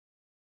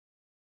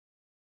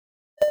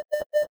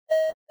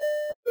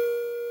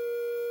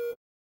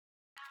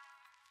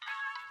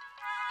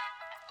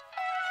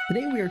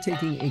Today, we are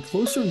taking a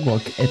closer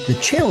look at the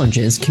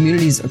challenges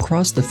communities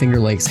across the Finger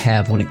Lakes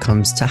have when it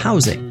comes to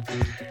housing.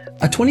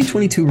 A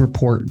 2022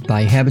 report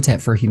by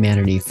Habitat for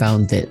Humanity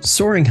found that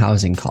soaring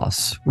housing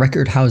costs,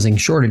 record housing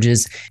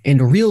shortages,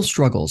 and real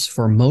struggles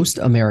for most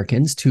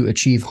Americans to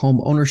achieve home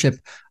ownership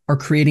are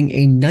creating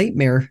a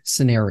nightmare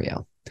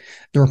scenario.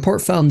 The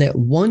report found that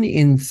 1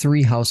 in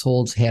 3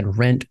 households had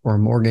rent or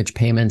mortgage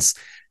payments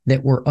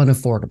that were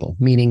unaffordable,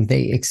 meaning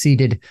they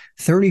exceeded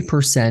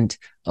 30%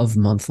 of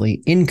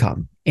monthly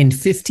income, and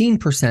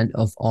 15%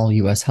 of all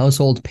U.S.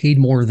 households paid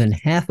more than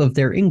half of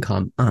their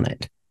income on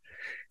it.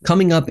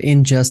 Coming up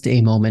in just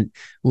a moment,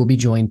 we'll be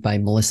joined by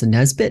Melissa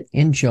Nesbitt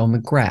and Joe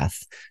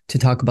McGrath to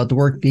talk about the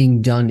work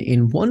being done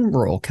in one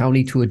rural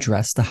county to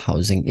address the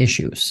housing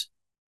issues.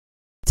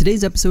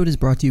 Today's episode is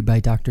brought to you by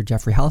Dr.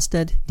 Jeffrey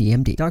Halstead,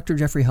 DMD. Dr.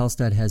 Jeffrey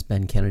Halstead has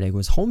been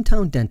Canandaigua's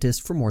hometown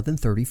dentist for more than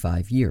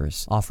 35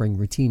 years, offering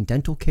routine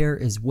dental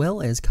care as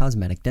well as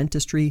cosmetic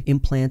dentistry,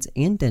 implants,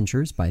 and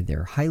dentures by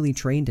their highly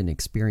trained and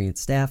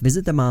experienced staff.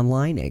 Visit them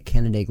online at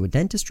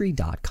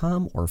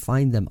canandaiguadentistry.com or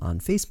find them on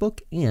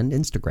Facebook and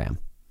Instagram.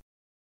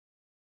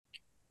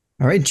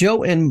 All right,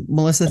 Joe and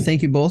Melissa,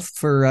 thank you both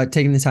for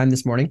taking the time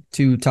this morning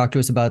to talk to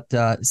us about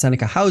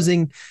Seneca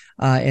Housing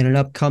and an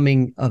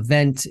upcoming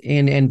event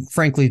and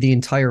frankly, the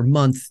entire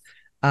month.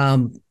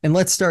 And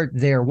let's start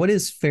there. What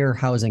is Fair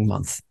Housing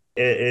Month?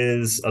 It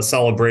is a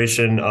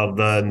celebration of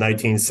the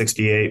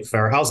 1968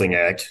 Fair Housing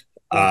Act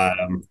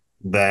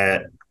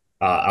that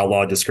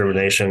outlawed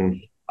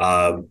discrimination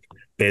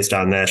based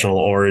on national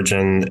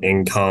origin,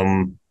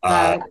 income,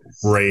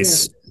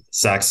 race,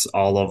 sex,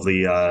 all of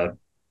the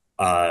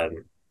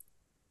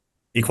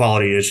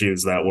equality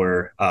issues that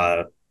were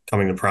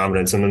coming to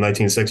prominence in the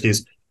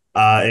 1960s.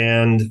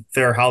 And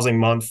Fair Housing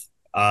Month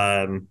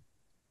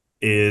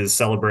is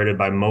celebrated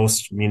by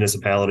most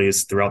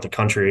municipalities throughout the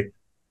country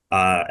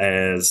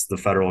as the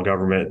federal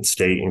government,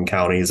 state, and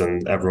counties,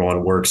 and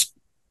everyone works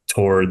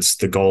towards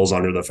the goals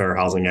under the Fair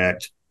Housing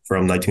Act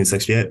from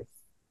 1968.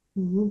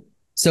 Mm-hmm.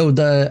 So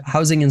the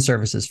Housing and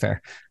Services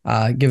Fair,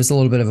 give us a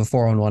little bit of a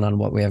 411 on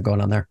what we have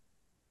going on there.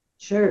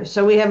 Sure.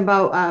 So we have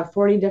about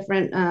 40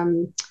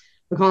 different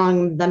we're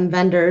calling them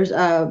vendors,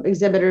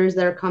 exhibitors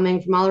that are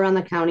coming from all around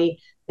the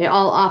county. They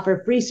all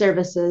offer free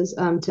services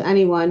to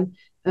anyone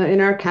in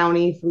our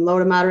county from low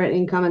to moderate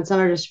income, and some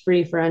are just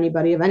free for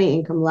anybody of any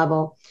income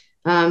level.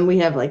 We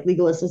have like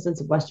Legal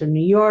Assistance of Western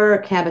New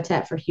York,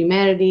 Habitat for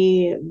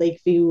Humanity,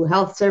 Lakeview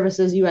Health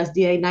Services,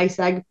 USDA,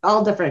 NYSEG,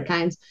 all different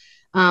kinds.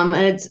 And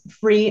it's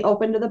free,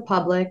 open to the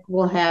public.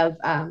 We'll have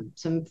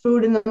some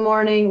food in the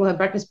morning. We'll have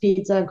breakfast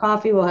pizza and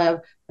coffee. We'll have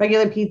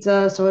regular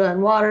pizza, soda,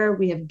 and water.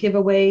 We have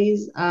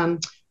giveaways,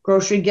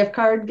 grocery gift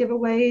card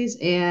giveaways,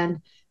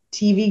 and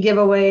TV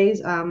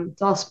giveaways.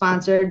 It's all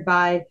sponsored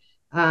by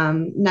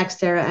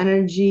NextEra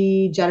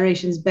Energy,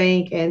 Generations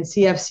Bank, and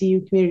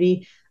CFCU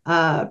Community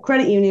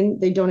Credit Union.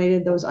 They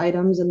donated those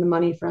items and the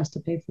money for us to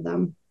pay for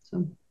them.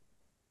 So.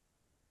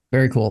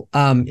 Very cool.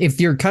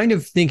 If you're kind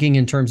of thinking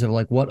in terms of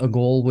like what a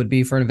goal would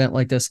be for an event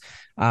like this,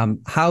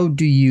 how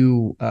do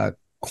you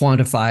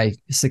quantify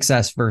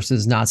success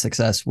versus not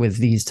success with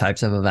these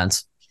types of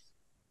events?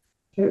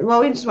 Well,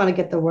 we just want to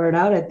get the word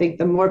out. I think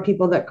the more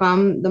people that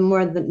come, the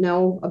more that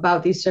know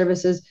about these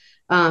services.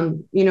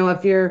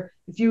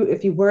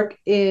 If you work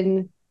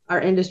in our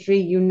industry,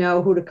 you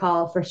know who to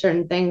call for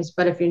certain things.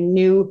 But if you're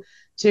new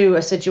to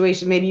a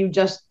situation, maybe you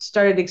just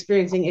started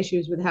experiencing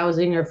issues with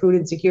housing or food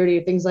insecurity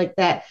or things like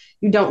that,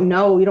 you don't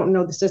know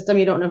the system,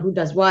 you don't know who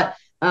does what.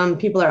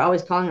 People are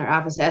always calling our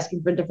office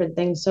asking for different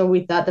things. So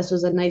we thought this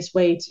was a nice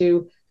way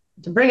to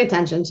bring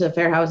attention to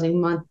Fair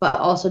Housing Month, but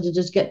also to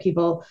just get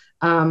people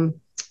in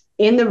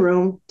the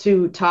room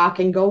to talk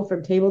and go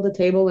from table to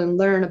table and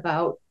learn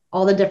about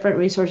all the different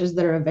resources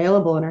that are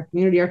available in our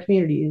community. Our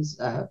community is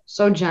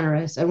so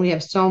generous, and we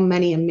have so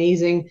many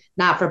amazing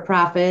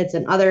not-for-profits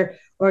and other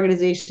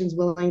organizations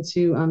willing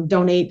to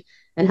donate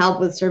and help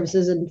with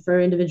services and for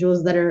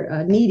individuals that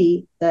are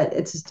needy, that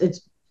it's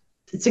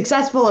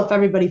successful if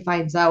everybody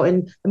finds out.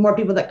 And the more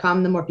people that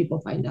come, the more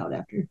people find out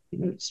after,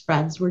 word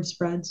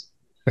spreads.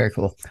 Very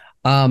cool.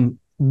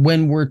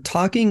 When we're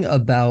talking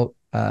about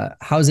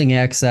housing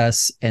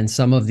access and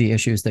some of the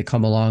issues that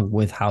come along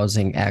with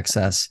housing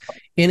access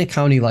in a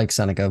county like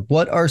Seneca,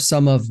 what are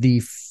some of the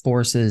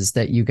forces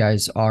that you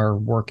guys are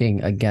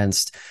working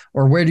against,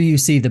 or where do you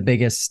see the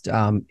biggest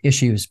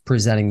issues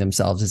presenting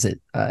themselves? Is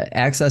it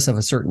access of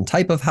a certain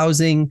type of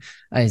housing?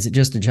 Is it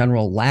just a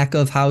general lack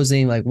of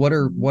housing? Like what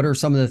are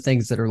some of the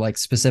things that are like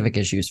specific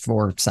issues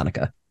for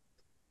Seneca?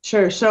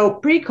 Sure. So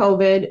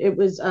pre-COVID, it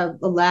was a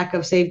lack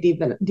of safe,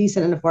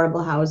 decent, and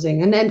affordable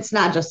housing. And it's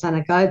not just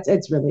Seneca,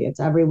 it's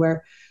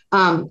everywhere.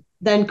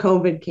 Then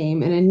COVID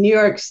came, and in New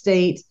York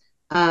State,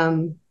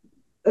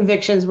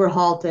 evictions were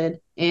halted,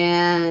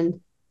 and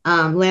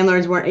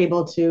landlords weren't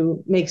able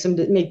to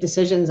make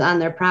decisions on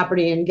their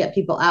property and get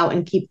people out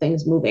and keep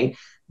things moving.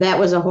 That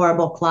was a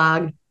horrible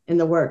clog in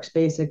the works,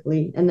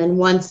 basically. And then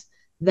once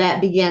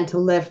that began to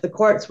lift, the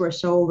courts were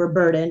so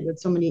overburdened with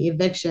so many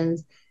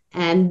evictions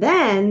And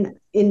then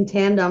in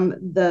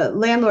tandem, the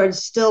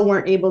landlords still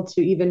weren't able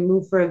to even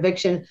move for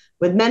eviction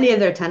with many of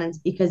their tenants,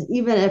 because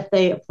even if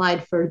they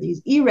applied for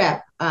these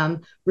ERAP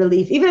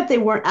relief, even if they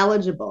weren't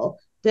eligible,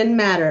 didn't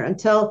matter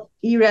until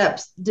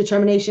ERAP's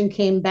determination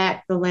came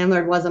back. The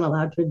landlord wasn't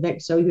allowed to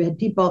evict. So you had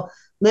people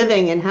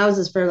living in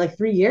houses for like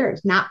 3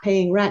 years, not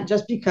paying rent,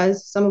 just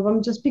because some of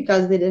them, just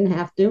because they didn't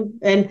have to.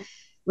 And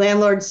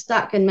landlords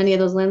stuck, and many of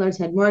those landlords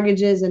had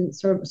mortgages and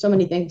so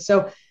many things.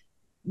 So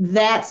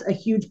that's a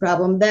huge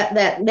problem.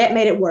 That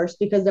made it worse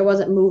because there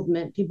wasn't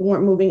movement. People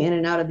weren't moving in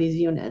and out of these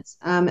units.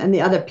 And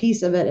the other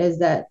piece of it is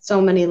that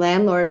so many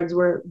landlords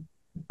were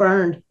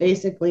burned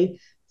basically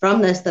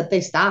from this that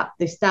they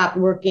stopped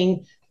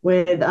working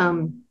with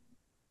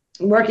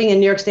working in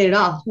New York State at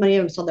all. Many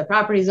of them sold their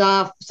properties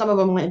off. Some of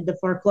them went into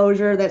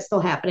foreclosure. That's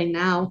still happening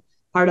now.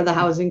 Part of the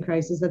housing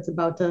crisis that's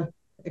about to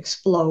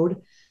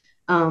explode.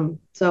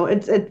 So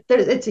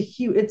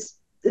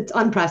it's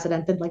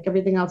unprecedented, like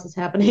everything else is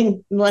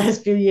happening in the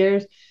last few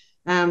years.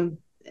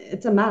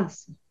 It's a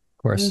mess. Of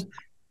course.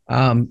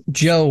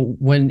 Joe,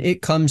 when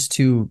it comes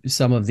to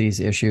some of these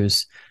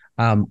issues,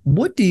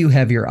 what do you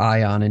have your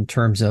eye on in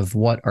terms of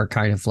what are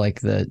kind of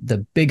like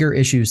the bigger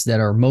issues that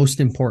are most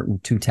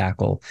important to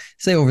tackle,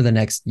 say over the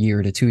next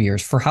year to 2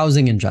 years for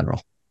housing in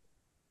general?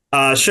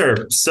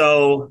 Sure.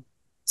 So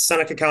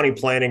Seneca County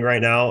Planning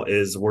right now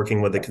is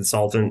working with a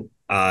consultant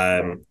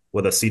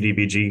with a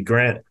CDBG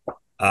grant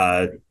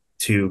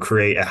to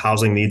create a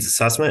housing needs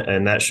assessment,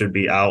 and that should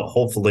be out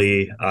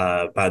hopefully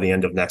by the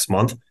end of next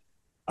month.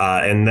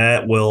 And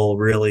that will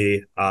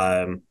really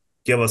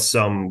give us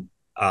some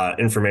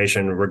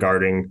information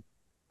regarding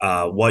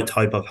what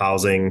type of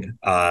housing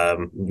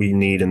we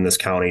need in this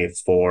county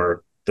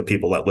for the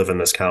people that live in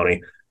this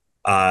county.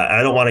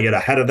 I don't want to get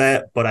ahead of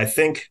that, but I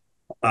think,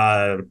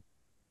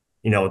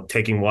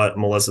 taking what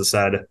Melissa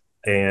said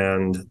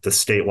and the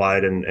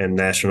statewide and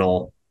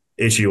national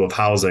issue of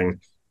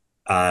housing,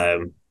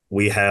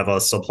 we have a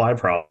supply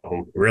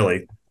problem,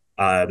 really.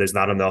 There's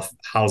not enough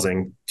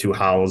housing to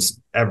house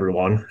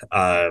everyone.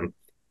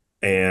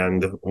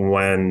 And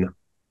when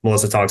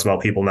Melissa talks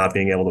about people not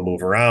being able to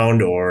move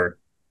around or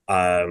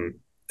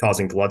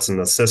causing gluts in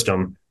the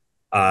system,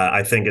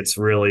 I think it's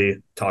really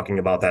talking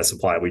about that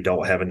supply. We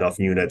don't have enough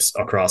units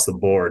across the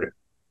board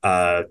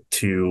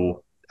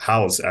to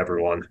house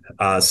everyone.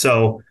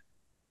 So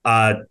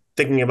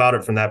thinking about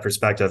it from that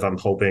perspective, I'm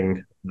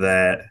hoping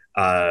that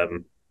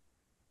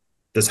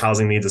this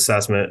housing needs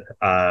assessment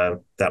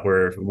that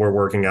we're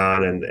working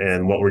on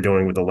and what we're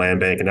doing with the land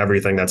bank and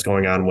everything that's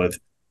going on with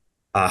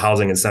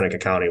housing in Seneca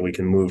County, we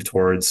can move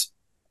towards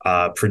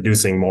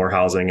producing more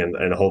housing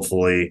and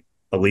hopefully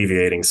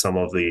alleviating some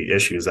of the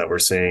issues that we're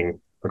seeing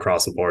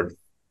across the board.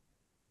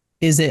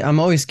 I'm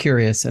always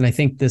curious, and I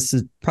think this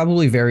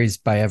probably varies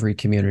by every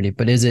community,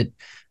 but is it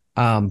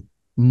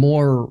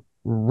more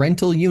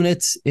rental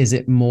units? Is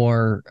it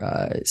more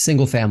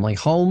single family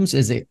homes?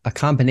 Is it a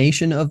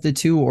combination of the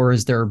two, or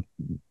is there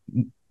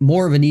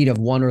more of a need of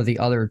one or the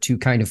other to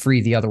kind of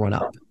free the other one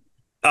up?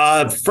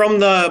 From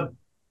the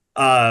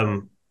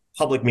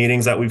public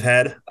meetings that we've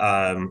had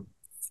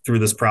through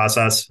this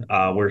process,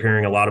 we're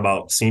hearing a lot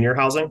about senior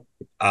housing,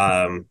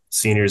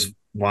 seniors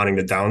wanting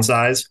to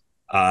downsize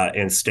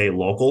and stay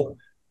local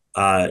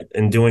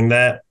in doing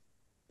that.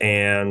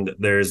 And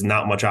there's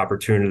not much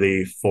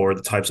opportunity for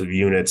the types of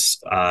units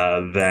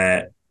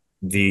that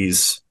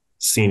these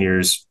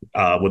seniors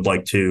would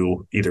like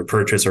to either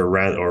purchase or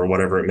rent or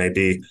whatever it may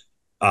be.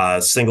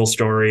 Single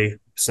story,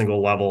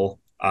 single level,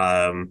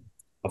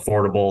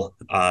 affordable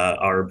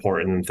are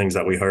important and things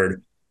that we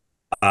heard.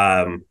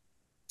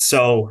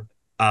 So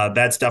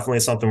that's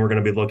definitely something we're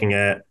going to be looking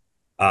at.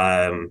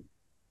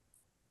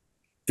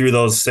 Through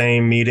those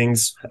same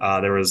meetings,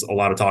 there was a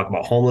lot of talk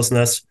about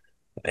homelessness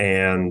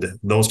and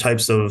those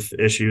types of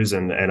issues.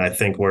 And I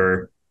think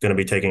we're going to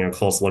be taking a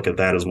close look at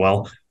that as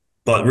well.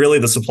 But really,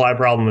 the supply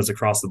problem is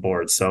across the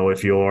board. So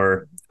if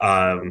you're,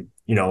 a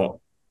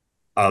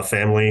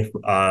family,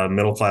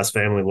 middle-class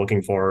family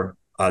looking for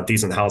a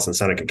decent house in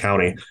Seneca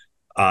County,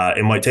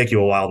 it might take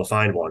you a while to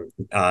find one.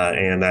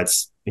 And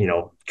that's,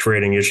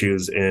 creating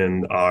issues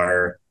in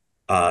our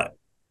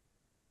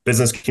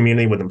business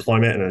community with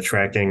employment and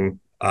attracting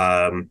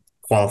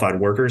qualified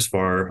workers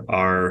for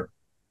our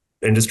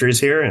industries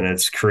here, and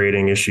it's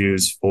creating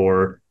issues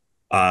for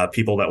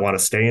people that want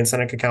to stay in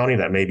Seneca County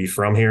that may be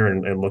from here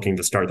and looking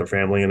to start their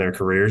family and their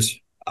careers.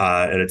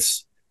 And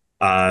it's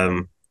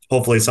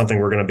hopefully something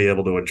we're going to be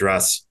able to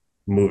address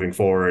moving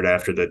forward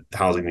after the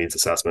housing needs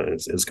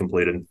assessment is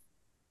completed.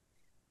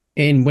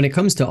 And when it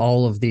comes to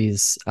all of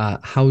these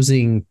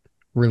housing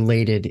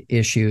related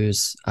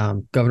issues,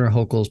 Governor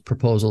Hochul's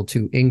proposal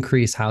to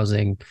increase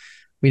housing,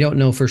 we don't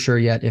know for sure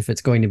yet if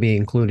it's going to be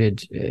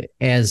included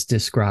as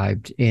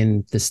described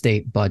in the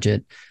state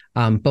budget,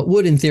 but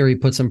would in theory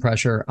put some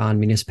pressure on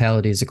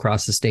municipalities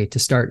across the state to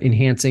start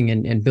enhancing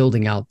and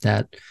building out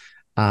that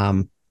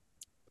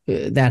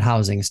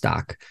housing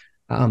stock.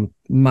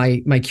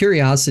 My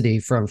curiosity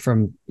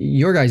from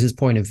your guys'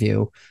 point of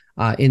view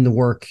in the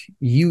work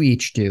you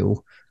each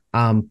do,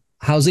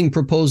 housing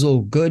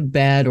proposal good,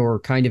 bad, or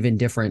kind of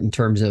indifferent in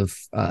terms of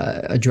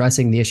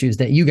addressing the issues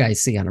that you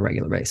guys see on a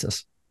regular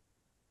basis?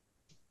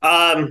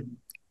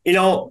 You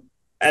know,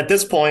 at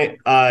this point,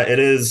 it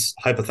is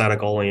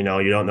hypothetical. You know,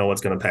 you don't know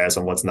what's going to pass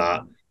and what's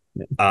not.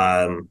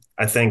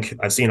 I think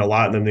I've seen a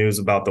lot in the news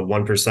about the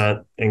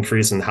 1%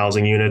 increase in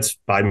housing units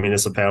by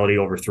municipality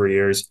over 3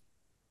 years.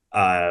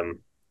 And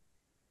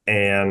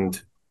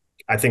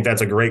I think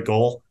that's a great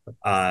goal.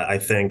 I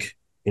think,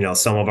 you know,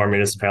 some of our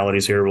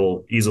municipalities here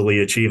will easily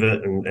achieve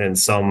it and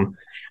some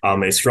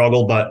may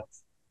struggle, but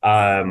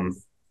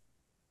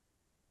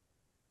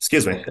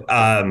excuse me.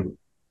 I'm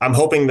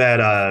hoping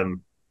that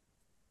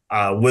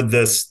with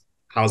this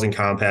housing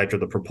compact or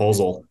the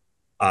proposal,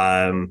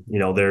 you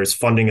know, there's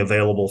funding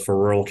available for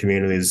rural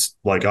communities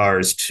like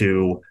ours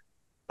to,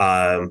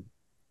 you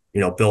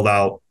know, build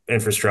out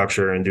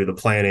infrastructure and do the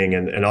planning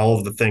and all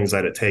of the things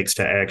that it takes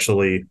to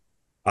actually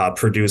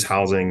produce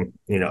housing,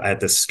 you know,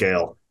 at this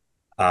scale.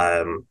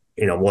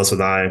 You know, Melissa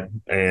and I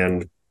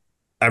and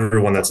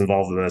everyone that's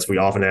involved in this, we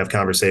often have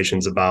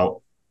conversations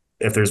about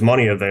if there's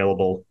money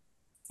available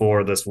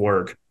for this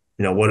work,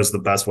 you know, what is the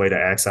best way to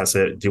access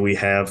it? Do we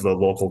have the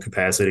local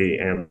capacity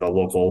and the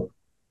local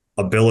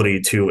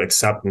ability to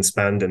accept and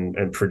spend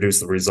and produce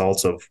the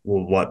results of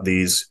what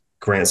these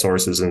grant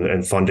sources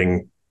and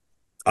funding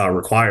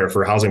require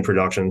for housing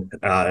production?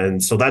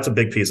 And so that's a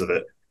big piece of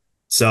it.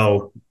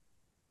 So,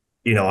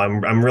 you know,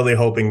 I'm really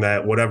hoping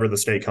that whatever the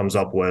state comes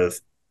up with,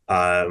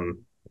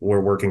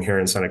 we're working here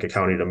in Seneca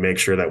County to make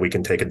sure that we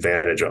can take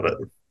advantage of it.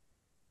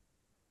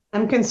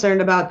 I'm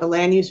concerned about the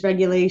land use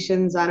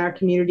regulations on our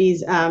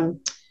communities.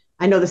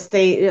 I know the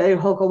state,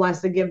 HOCA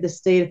wants to give the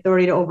state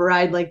authority to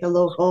override like the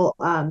local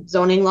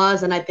zoning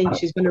laws. And I think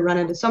she's going to run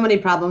into so many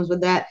problems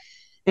with that.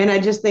 And I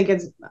just think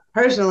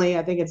personally,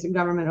 I think it's a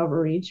government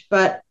overreach,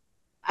 but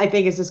I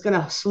think it's just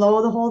going to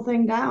slow the whole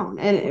thing down.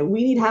 And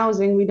we need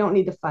housing. We don't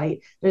need to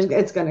fight.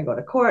 It's going to go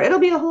to court. It'll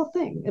be a whole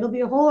thing. It'll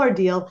be a whole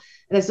ordeal.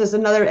 And it's just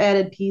another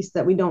added piece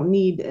that we don't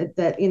need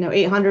that, you know,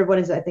 800, what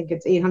is it? I think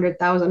it's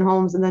 800,000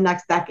 homes in the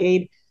next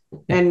decade.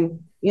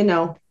 And, you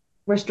know,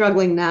 we're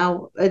struggling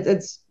now.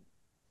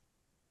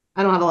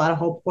 I don't have a lot of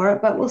hope for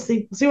it, but we'll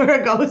see. We'll see where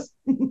it goes.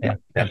 Yeah,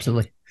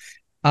 absolutely.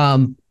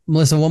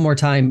 Melissa, one more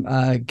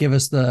time, give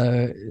us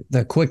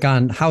the quick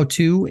on how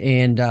to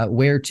and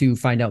where to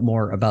find out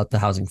more about the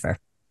housing fair.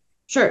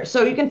 Sure.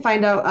 So you can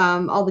find out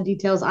all the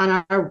details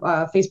on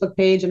our Facebook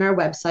page and our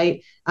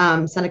website,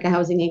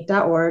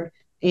 senecahousing.org.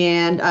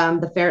 And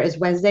the fair is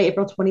Wednesday,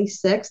 April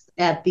 26th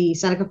at the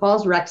Seneca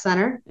Falls Rec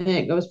Center. And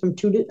it goes from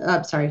 10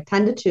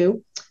 to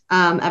 2.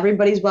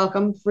 Everybody's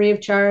welcome, free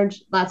of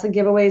charge, lots of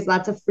giveaways,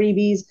 lots of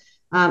freebies.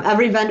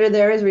 Every vendor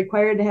there is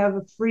required to have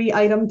a free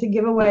item to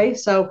give away.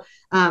 So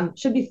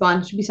should be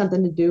fun, should be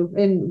something to do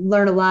and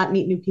learn a lot,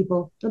 meet new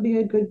people. It'll be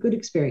a good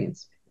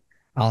experience.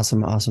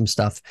 Awesome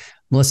stuff.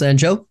 Melissa and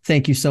Joe,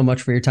 thank you so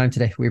much for your time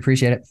today. We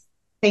appreciate it.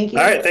 Thank you.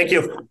 All right, thank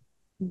you.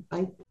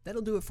 Bye.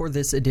 That'll do it for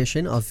this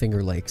edition of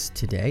Finger Lakes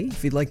Today.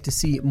 If you'd like to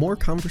see more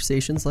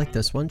conversations like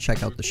this one,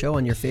 check out the show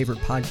on your favorite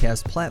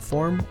podcast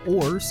platform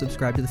or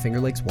subscribe to the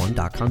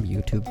FingerLakes1.com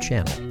YouTube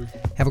channel.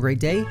 Have a great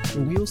day,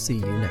 and we will see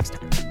you next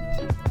time.